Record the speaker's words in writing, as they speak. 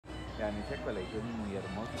esa colección es muy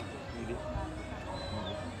hermosa. Mire,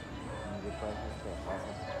 mire todas estas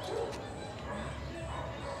cosas.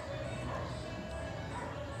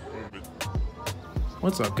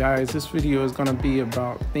 What's up, guys? This video is going to be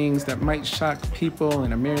about things that might shock people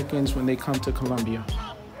and Americans when they come to Colombia.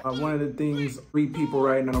 One of the things, three people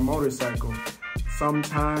riding on a motorcycle.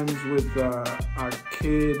 Sometimes with our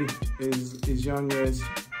kid as young as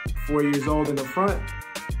 4 years old in the front,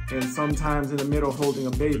 and sometimes in the middle holding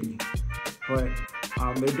a baby. But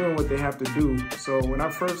they're doing what they have to do. So when I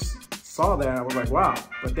first saw that, I was like, wow.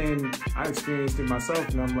 But then I experienced it myself,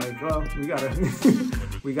 and I'm like, well, we gotta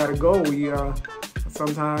we gotta go.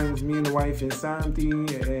 Sometimes me and the wife in Santi,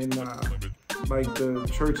 and like the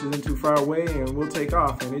church isn't too far away, and we'll take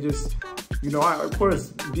off. And it just, you know, of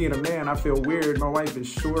course, being a man, I feel weird. My wife is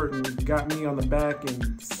short and got me on the back,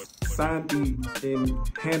 and Santi in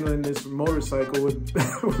handling this motorcycle with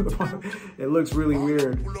it looks really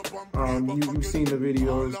weird. You've seen the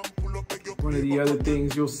videos. One of the other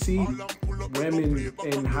things, you'll see women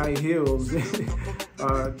in high heels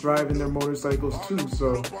driving their motorcycles too.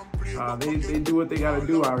 So they do what they gotta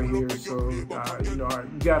do out here. So you know,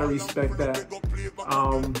 you gotta respect that.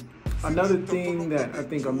 Another thing that I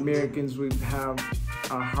think Americans would have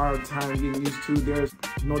a hard time getting used to, there's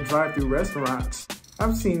no drive-through restaurants.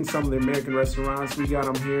 I've seen some of the American restaurants. We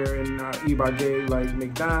got them here in Ibagué, like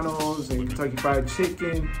McDonald's and Kentucky Fried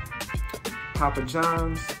Chicken, Papa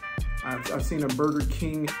John's. I've seen a Burger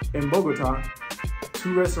King in Bogota.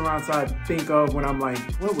 Two restaurants I think of when I'm like,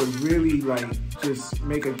 what would really like just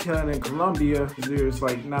make a killing in Colombia? There's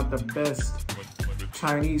like not the best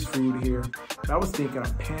Chinese food here. I was thinking a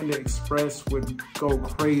Panda Express would go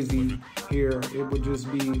crazy here. It would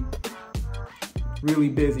just be really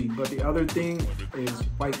busy. But the other thing is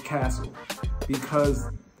White Castle, because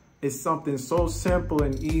it's something so simple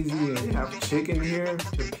and easy, and they have chicken here.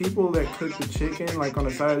 The people that cook the chicken, like on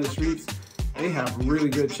the side of the streets, they have really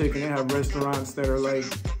good chicken. They have restaurants that are like,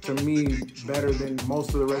 to me, better than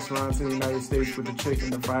most of the restaurants in the United States with the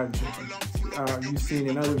chicken, the fried chicken. You've seen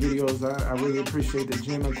in other videos, I really appreciate the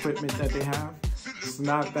gym equipment that they have. It's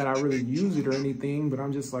not that I really use it or anything, but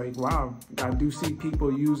I'm just like, wow, I do see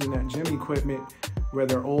people using that gym equipment,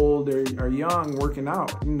 whether old or young, working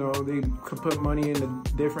out. You know, they could put money into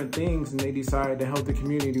different things, and they decide to help the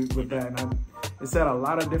community with that. And it's at a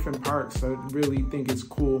lot of different parks. I really think it's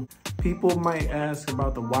cool. People might ask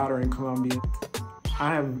about the water in Colombia.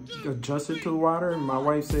 I have adjusted to the water. My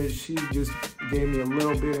wife said she just gave me a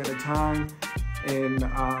little bit at a time. And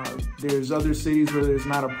there's other cities where there's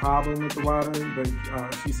not a problem with the water,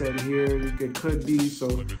 but she said here it could be.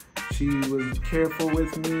 So she was careful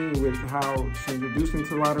with me with how she introduced me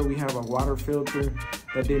to the water. We have a water filter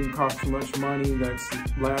that didn't cost too much money, that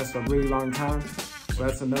lasts a really long time. So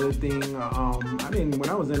that's another thing. When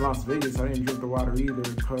I was in Las Vegas, I didn't drink the water either,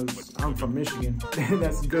 because I'm from Michigan.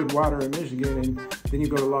 That's good water in Michigan. And then you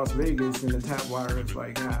go to Las Vegas and the tap water, it's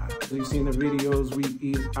like, nah. You've seen the videos, we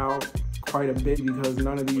eat out quite a bit because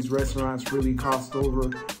none of these restaurants really cost over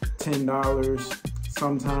 $10.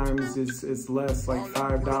 Sometimes it's less, like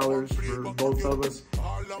 $5 for both of us.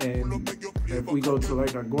 And if we go to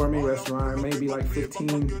like a gourmet restaurant, maybe like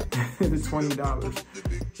 $15 to $20.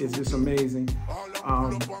 It's just amazing.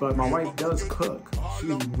 But my wife does cook.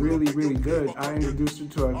 She's really, really good. I introduced her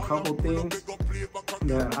to a couple things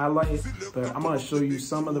that I like, but I'm gonna show you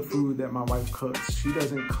some of the food that my wife cooks. She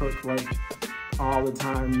doesn't cook like all the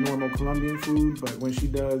time normal Colombian food, but when she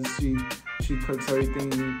does, she cooks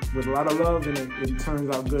everything with a lot of love, and it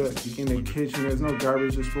turns out good. In the kitchen, there's no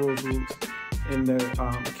garbage disposals in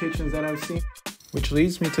the kitchens that I've seen. Which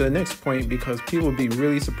leads me to the next point, because people will be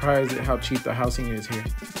really surprised at how cheap the housing is here.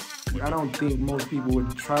 I don't think most people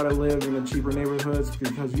would try to live in the cheaper neighborhoods,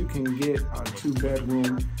 because you can get a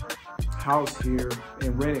 2-bedroom house here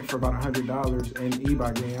and rent it for about $100 in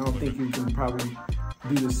Ibagué. I don't think you can probably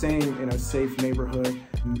do the same in a safe neighborhood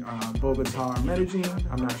in Bogota or Medellin.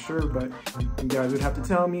 I'm not sure, but you guys would have to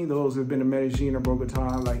tell me, those who've been to Medellin or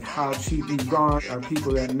Bogota, like how cheap you've gone, or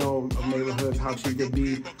people that know of neighborhoods, how cheap it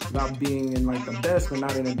be without being in like the best but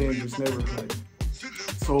not in a dangerous neighborhood.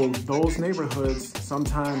 So those neighborhoods,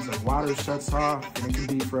 sometimes the water shuts off, and it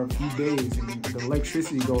can be for a few days, and the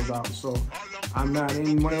electricity goes out. So I'm not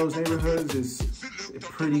in one of those neighborhoods. It's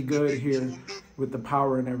pretty good here with the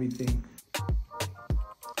power and everything.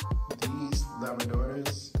 These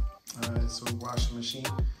lavadores, so washing machine,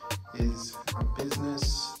 is a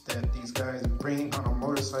business that these guys bring on a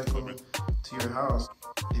motorcycle to your house.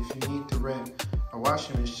 If you need to rent a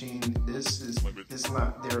washing machine, it's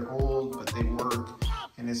not, they're old, but they work,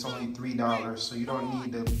 and it's only $3, so you don't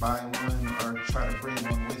need to buy one or try to bring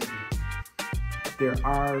one with you. There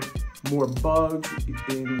are more bugs,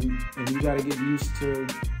 and you got to get used to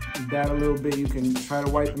that a little bit. You can try to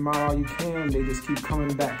wipe them out all you can. They just keep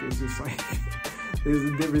coming back. It's just like, there's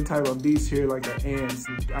a different type of beast here, like the ants.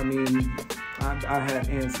 I mean, I had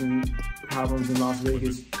ants and problems in Las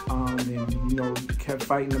Vegas, and you know, kept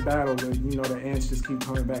fighting the battle, but you know, the ants just keep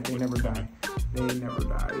coming back. They never die. They never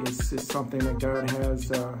die. It's just something that God has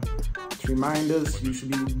to remind us you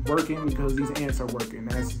should be working because these ants are working.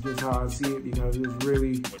 That's just how I see it, because it's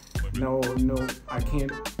really no, I can't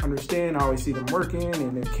understand. I always see them working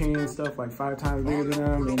and they're carrying stuff like 5 times bigger than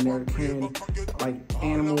them, and they're carrying like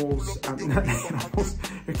animals, I mean, not animals,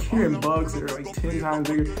 they're carrying bugs that are like 10 times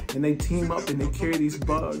bigger, and they team up and they carry these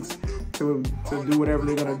bugs to do whatever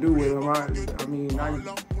they're gonna do with them. I mean,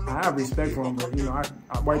 I have respect for them, but you know,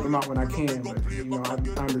 I wipe them out when I can, but you know, I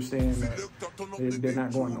understand that they're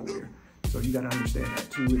not going nowhere. So you gotta understand that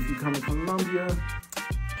too. If you come to Colombia,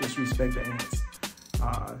 just respect the ants.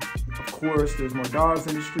 Of course, there's more dogs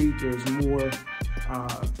in the street. There's more,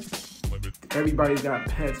 everybody's got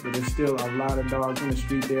pets, but there's still a lot of dogs in the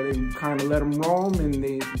street there. They kind of let them roam, and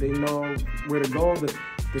they know where to go.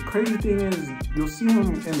 The crazy thing is, you'll see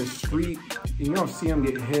them in the street, and you don't see them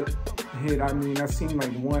get hit. I mean, I've seen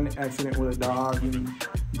like one accident with a dog, and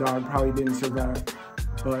the dog probably didn't survive.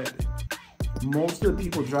 But most of the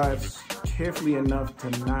people drive carefully enough to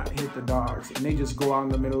not hit the dogs, and they just go out in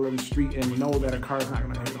the middle of the street and know that a car's not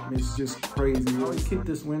gonna hit them. It's just crazy. I always keep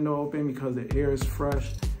this window open because the air is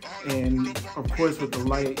fresh, and of course with the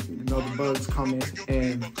light, you know, the bugs come in.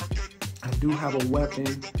 And I do have a weapon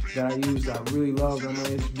that I use that I really love, I'm gonna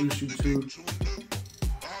introduce you to.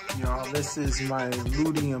 Y'all, this is my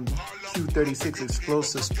Ludium Q36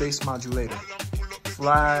 explosive space modulator.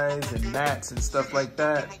 Flies and gnats and stuff like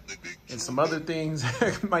that, and some other things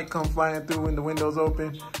that might come flying through when the window's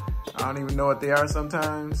open. I don't even know what they are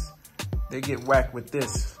sometimes. They get whacked with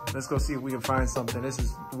this. Let's go see if we can find something. This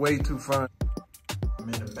is way too fun. I'm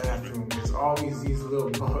in the bathroom. There's always these little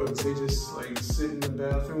bugs. They just like sit in the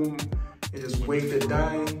bathroom and just wait to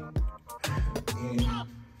die. And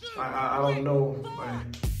I don't know, but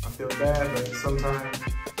I feel bad, but sometimes you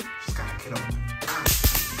just gotta kill them.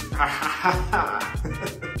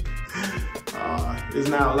 There's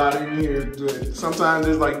not a lot in here, but sometimes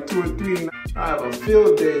there's like 2 or 3. I have a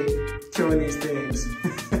field day killing these things.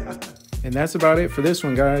 And that's about it for this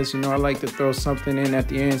one, guys. You know, I like to throw something in at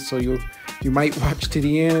the end, so you might watch to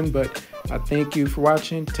the end, but I thank you for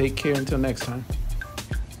watching. Take care until next time.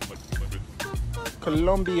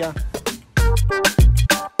 Colombia.